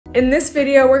In this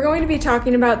video, we're going to be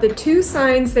talking about the 2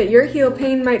 signs that your heel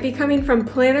pain might be coming from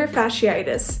plantar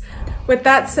fasciitis. With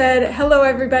that said, hello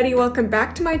everybody, welcome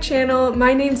back to my channel.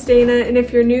 My name's Dana, and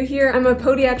if you're new here, I'm a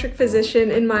podiatric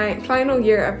physician in my final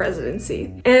year of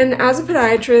residency. And as a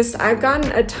podiatrist, I've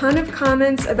gotten a ton of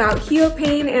comments about heel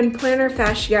pain and plantar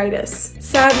fasciitis.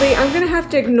 Sadly, I'm gonna have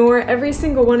to ignore every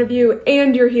single one of you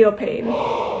and your heel pain,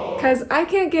 because I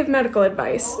can't give medical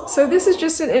advice. So this is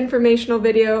just an informational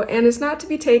video and is not to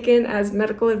be taken as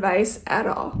medical advice at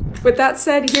all. With that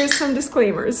said, here's some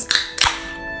disclaimers.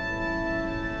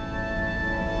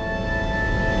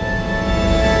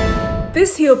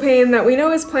 This heel pain that we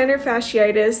know as plantar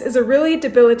fasciitis is a really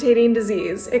debilitating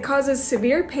disease. It causes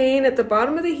severe pain at the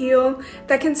bottom of the heel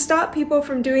that can stop people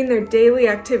from doing their daily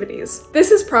activities. This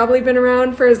has probably been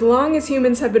around for as long as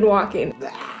humans have been walking.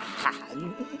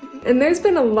 And there's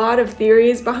been a lot of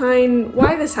theories behind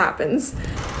why this happens,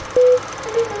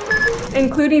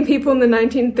 including people in the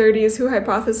 1930s who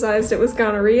hypothesized it was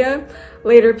gonorrhea.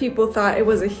 Later, people thought it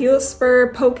was a heel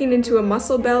spur poking into a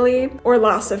muscle belly, or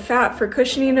loss of fat for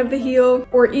cushioning of the heel,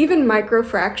 or even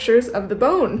microfractures of the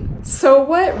bone. So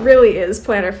what really is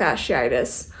plantar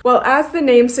fasciitis? Well, as the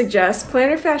name suggests,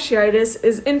 plantar fasciitis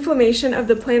is inflammation of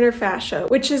the plantar fascia,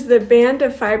 which is the band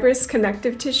of fibrous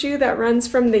connective tissue that runs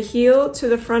from the heel to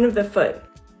the front of the foot.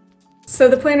 So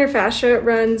the plantar fascia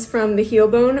runs from the heel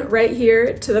bone right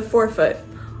here to the forefoot.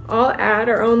 I'll add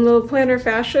our own little plantar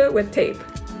fascia with tape.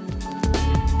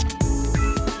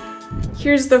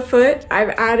 Here's the foot. I've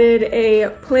added a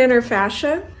plantar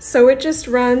fascia. So it just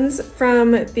runs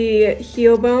from the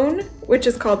heel bone, which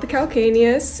is called the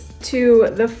calcaneus, to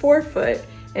the forefoot,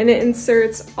 and it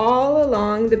inserts all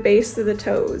along the base of the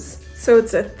toes. So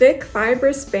it's a thick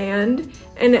fibrous band,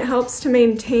 and it helps to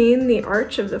maintain the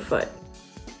arch of the foot.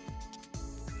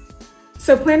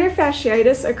 So plantar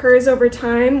fasciitis occurs over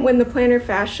time when the plantar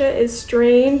fascia is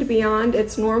strained beyond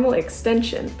its normal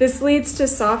extension. This leads to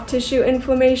soft tissue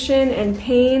inflammation and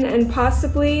pain, and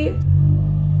possibly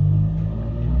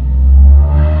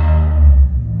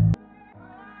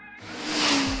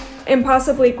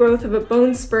growth of a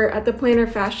bone spur at the plantar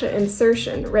fascia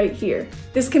insertion right here.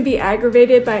 This can be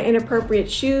aggravated by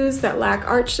inappropriate shoes that lack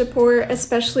arch support,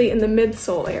 especially in the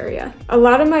midsole area. A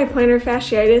lot of my plantar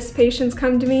fasciitis patients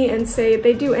come to me and say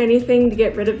they do anything to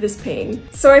get rid of this pain.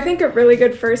 So I think a really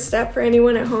good first step for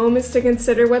anyone at home is to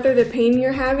consider whether the pain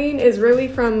you're having is really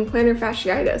from plantar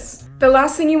fasciitis. The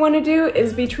last thing you want to do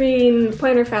is be treating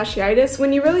plantar fasciitis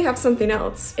when you really have something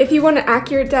else. If you want an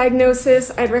accurate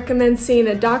diagnosis, I'd recommend seeing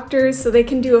a doctor so they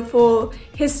can do a full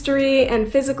history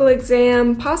and physical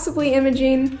exam, possibly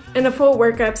imaging, and a full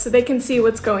workup so they can see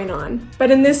what's going on.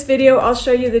 But in this video, I'll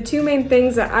show you the 2 main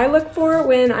things that I look for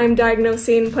when I'm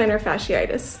diagnosing plantar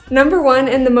fasciitis. Number 1,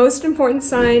 and the most important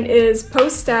sign, is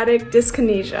post-static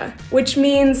dyskinesia, which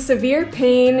means severe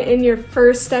pain in your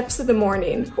first steps of the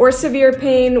morning, or severe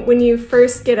pain when you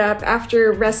first get up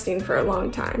after resting for a long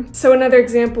time. So another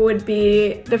example would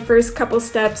be the first couple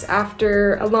steps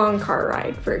after a long car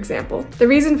ride, for example. The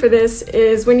reason for this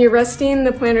is when you're resting,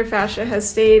 the plantar fascia has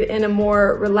stayed in a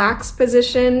more relaxed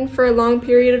position for a long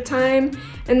period of time,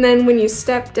 and then when you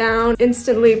step down,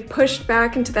 instantly pushed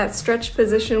back into that stretched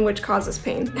position, which causes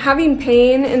pain. Having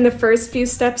pain in the first few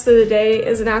steps of the day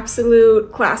is an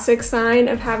absolute classic sign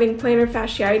of having plantar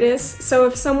fasciitis. So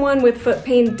if someone with foot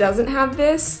pain doesn't have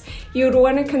this, you would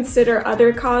want to consider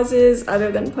other causes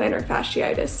other than plantar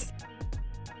fasciitis.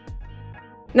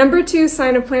 Number 2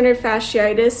 sign of plantar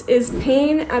fasciitis is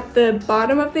pain at the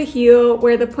bottom of the heel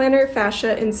where the plantar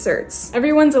fascia inserts.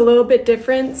 Everyone's a little bit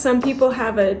different. Some people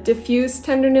have a diffuse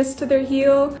tenderness to their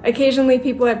heel. Occasionally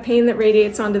people have pain that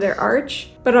radiates onto their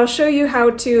arch, but I'll show you how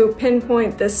to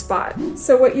pinpoint this spot.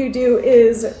 So what you do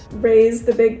is raise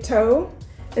the big toe,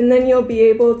 and then you'll be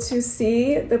able to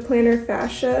see the plantar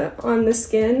fascia on the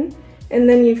skin, and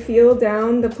then you feel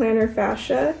down the plantar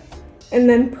fascia and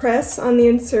then press on the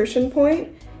insertion point,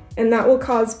 and that will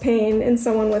cause pain in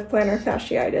someone with plantar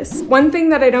fasciitis. One thing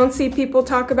that I don't see people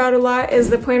talk about a lot is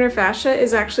the plantar fascia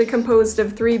is actually composed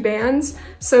of 3 bands.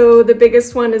 So the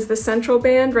biggest one is the central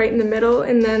band right in the middle,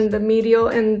 and then the medial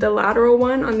and the lateral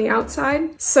one on the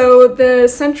outside. So the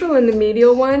central and the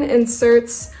medial one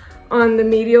inserts on the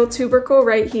medial tubercle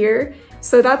right here.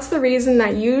 So that's the reason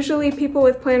that usually people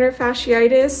with plantar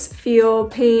fasciitis feel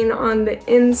pain on the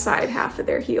inside half of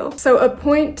their heel. So a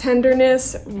point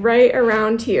tenderness right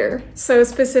around here. So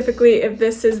specifically, if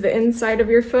this is the inside of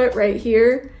your foot right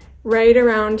here, right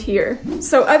around here.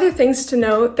 So other things to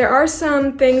note, there are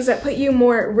some things that put you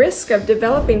more at risk of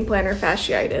developing plantar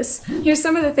fasciitis. Here's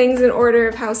some of the things in order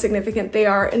of how significant they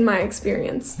are in my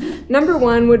experience. Number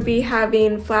one would be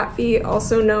having flat feet,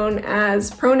 also known as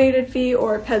pronated feet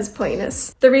or pes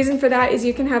planus. The reason for that is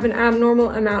you can have an abnormal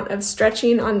amount of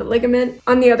stretching on the ligament.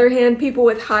 On the other hand, people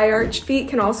with high arched feet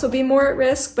can also be more at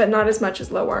risk, but not as much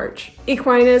as low arch.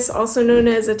 Equinus, also known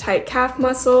as a tight calf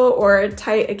muscle or a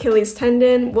tight Achilles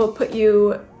tendon, will put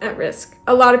you at risk.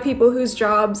 A lot of people whose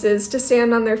jobs is to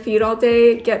stand on their feet all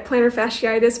day get plantar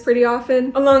fasciitis pretty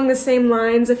often. Along the same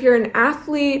lines, if you're an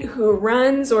athlete who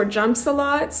runs or jumps a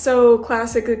lot, so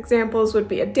classic examples would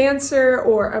be a dancer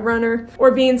or a runner, or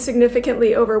being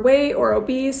significantly overweight or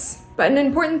obese. But an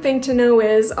important thing to know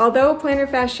is, although plantar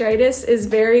fasciitis is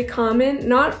very common,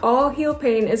 not all heel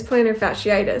pain is plantar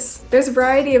fasciitis. There's a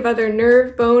variety of other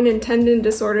nerve, bone, and tendon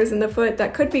disorders in the foot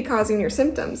that could be causing your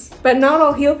symptoms. But not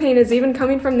all heel pain is even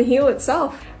coming from the heel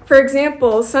itself. For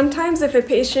example, sometimes if a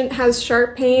patient has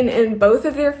sharp pain in both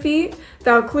of their feet,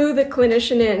 they'll clue the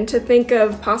clinician in to think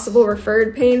of possible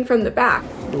referred pain from the back.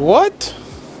 What?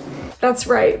 That's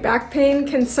right, back pain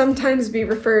can sometimes be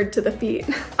referred to the feet.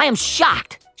 I am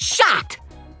shocked! Shocked!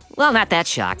 Well, not that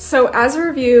shocked. So as a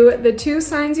review, the two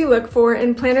signs you look for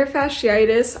in plantar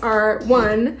fasciitis are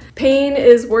 1. Pain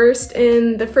is worst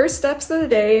in the first steps of the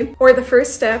day or the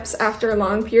first steps after a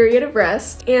long period of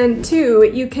rest, and 2.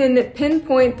 You can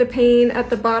pinpoint the pain at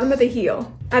the bottom of the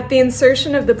heel, at the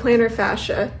insertion of the plantar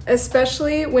fascia,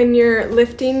 especially when you're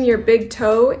lifting your big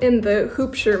toe in the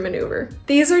𝐋𝐄𝐓'𝐒 maneuver.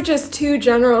 These are just two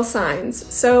general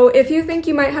signs, so if you think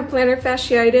you might have plantar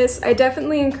fasciitis, I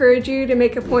definitely encourage you to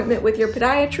make an appointment with your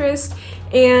podiatrist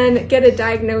and get a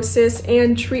diagnosis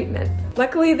and treatment.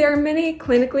 Luckily, there are many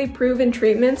clinically proven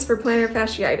treatments for plantar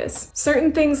fasciitis.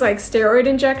 Certain things like steroid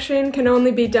injection can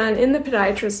only be done in the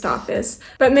podiatrist office,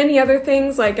 but many other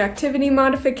things like activity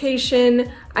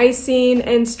modification, icing,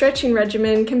 and stretching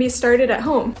regimen can be started at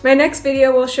home. My next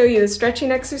video will show you a stretching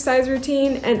exercise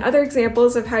routine and other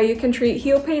examples of how you can treat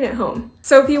heel pain at home.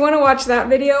 So if you want to watch that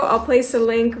video, I'll place a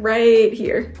link right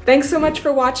here. Thanks so much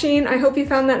for watching. I hope you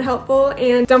found that helpful,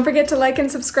 and don't forget to like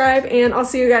and subscribe, and I'll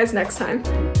see you guys next time.